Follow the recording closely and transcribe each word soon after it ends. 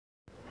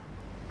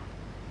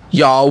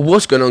Yo,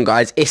 what's going on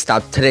guys, it's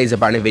Stab. Today's a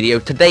brand new video.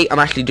 Today I'm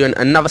actually doing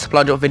another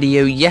supply drop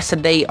video.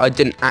 Yesterday I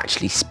didn't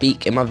actually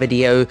speak in my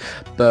video,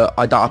 but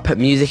I put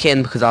music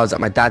in because I was at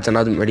my dad's and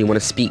I didn't really want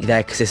to speak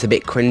there because it's a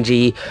bit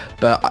cringy.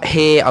 But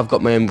here I've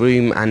got my own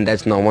room and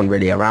there's no one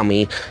really around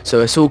me, so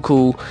it's all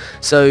cool.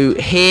 So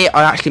here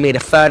I actually made a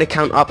third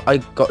account up. I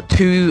got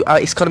two,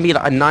 it's gonna be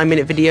like a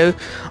 9-minute video.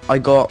 I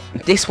got,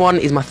 this one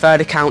is my third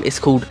account. It's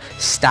called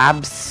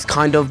Stabs,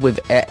 kind of with,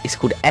 it's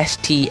called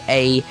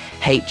STAHBZ,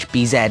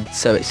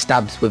 so it's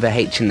Stabs with a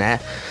H in there.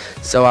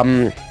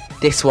 So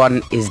this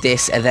one is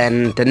this, and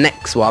then the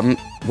next one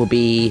will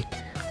be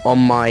on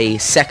my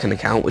second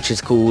account, which is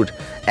called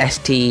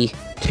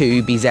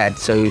ST2BZ,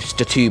 so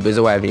Statubers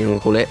or whatever you want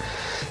to call it.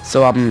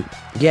 So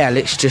yeah,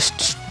 let's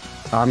just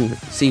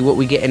see what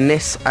we get in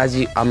this. As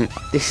you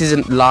this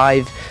isn't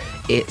live,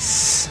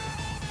 it's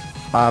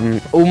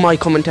all my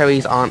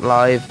commentaries aren't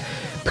live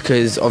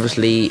because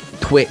obviously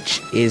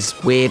Twitch is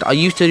weird. I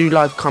used to do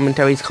live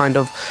commentaries kind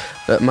of,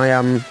 but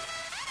my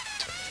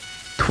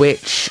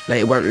Twitch, like,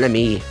 it won't let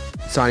me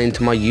sign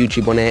into my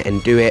YouTube on it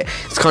and do it.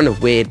 It's kind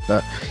of weird,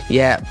 but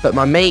yeah. But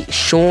my mate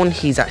Sean,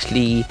 he's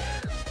actually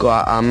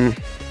got a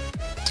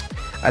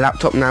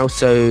laptop now,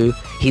 so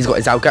he's got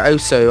his Elgato,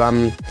 so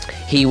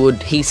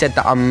he said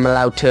that I'm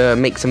allowed to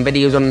make some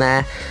videos on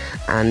there.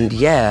 And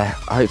yeah,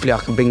 hopefully I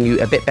can bring you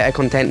a bit better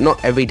content,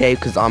 not every day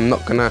because I'm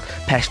not gonna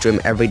pester him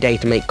every day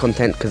to make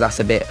content because that's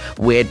a bit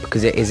weird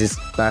because it is his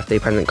birthday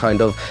present kind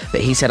of,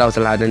 but he said I was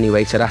allowed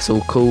anyway, so that's all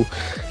cool.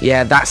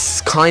 Yeah,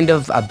 that's kind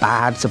of a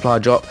bad supply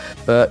drop,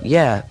 but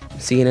yeah,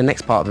 see you in the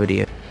next part of the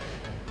video.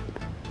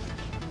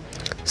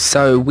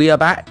 So we are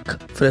back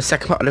for the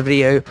second part of the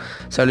video,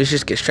 so let's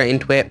just get straight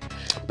into it.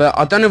 But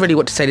I don't know really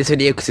what to say this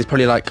video because it's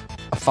probably like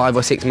a 5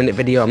 or 6 minute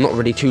video. I'm not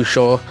really too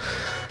sure,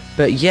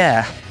 but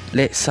yeah,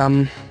 let's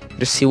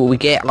just see what we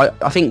get.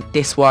 I think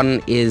this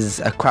one is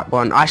a crap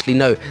one. Actually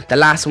no, the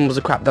last one was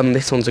a crap one.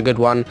 This one's a good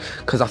one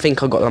because I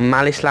think I got the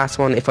Malice last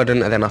one. If I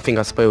didn't, then I think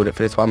I spoiled it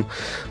for this one.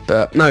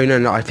 But no,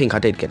 I think I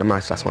did get the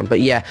Malice last one.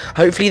 But yeah,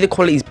 hopefully the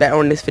quality is better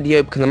on this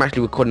video because I'm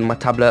actually recording my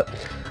tablet,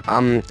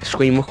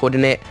 screen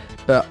recording it,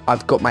 but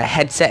I've got my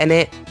headset in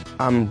it,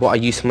 what I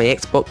use for my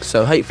Xbox,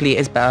 so hopefully it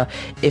is better.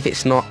 If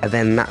it's not,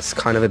 then that's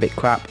kind of a bit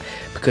crap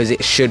because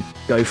it should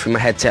go through my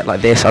headset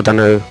like this. I don't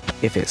know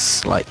if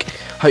it's like,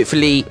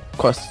 hopefully,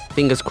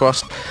 fingers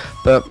crossed,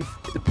 but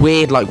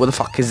weird, like what the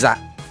fuck is that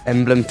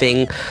emblem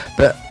thing?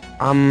 But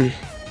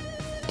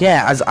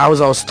yeah, as I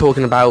was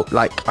talking about,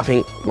 like I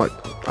think like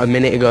a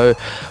minute ago,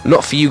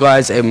 not for you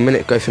guys, a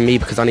minute ago for me,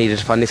 because I needed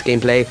to find this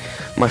gameplay.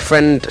 My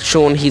friend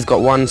Sean, he's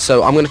got one,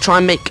 so I'm gonna try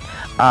and make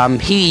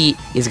he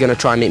is going to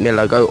try and make me a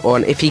logo, or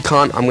if he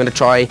can't, I'm going to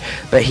try,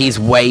 but he's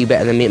way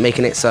better than me at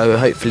making it, so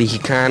hopefully he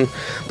can.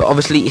 But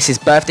obviously it's his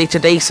birthday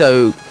today,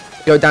 so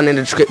go down in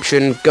the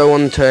description, go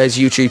on to his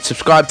YouTube,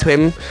 subscribe to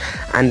him,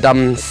 and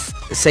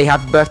say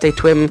happy birthday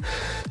to him.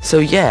 So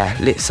yeah,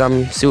 let's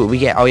see what we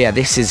get. Oh yeah,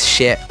 this is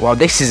shit. Well,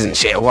 this isn't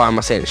shit, why am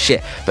I saying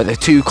shit? But the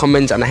two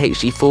Commons and the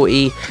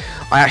HD40,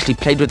 I actually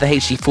played with the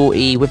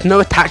HD40 with no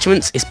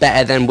attachments. It's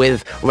better than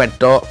with Red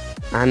Dot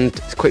and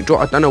Quick Draw.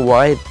 I don't know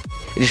why,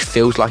 it just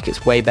feels like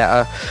it's way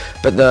better.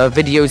 But the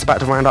video is about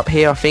to round up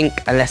here, I think,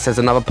 unless there's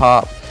another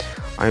part.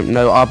 I don't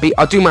know. I'll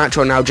do my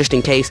outro now just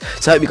in case.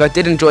 So I hope you guys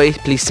did enjoy.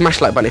 Please smash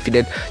the like button if you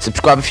did.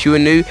 Subscribe if you were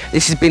new.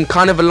 This has been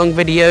kind of a long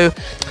video,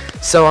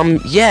 so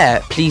yeah,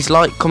 please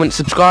like, comment,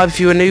 subscribe if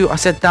you were new. I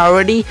said that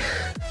already.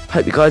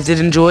 Hope you guys did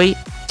enjoy.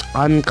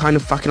 I'm kind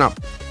of fucking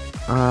up.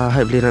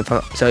 Hopefully I don't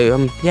fuck up.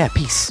 So yeah,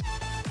 peace.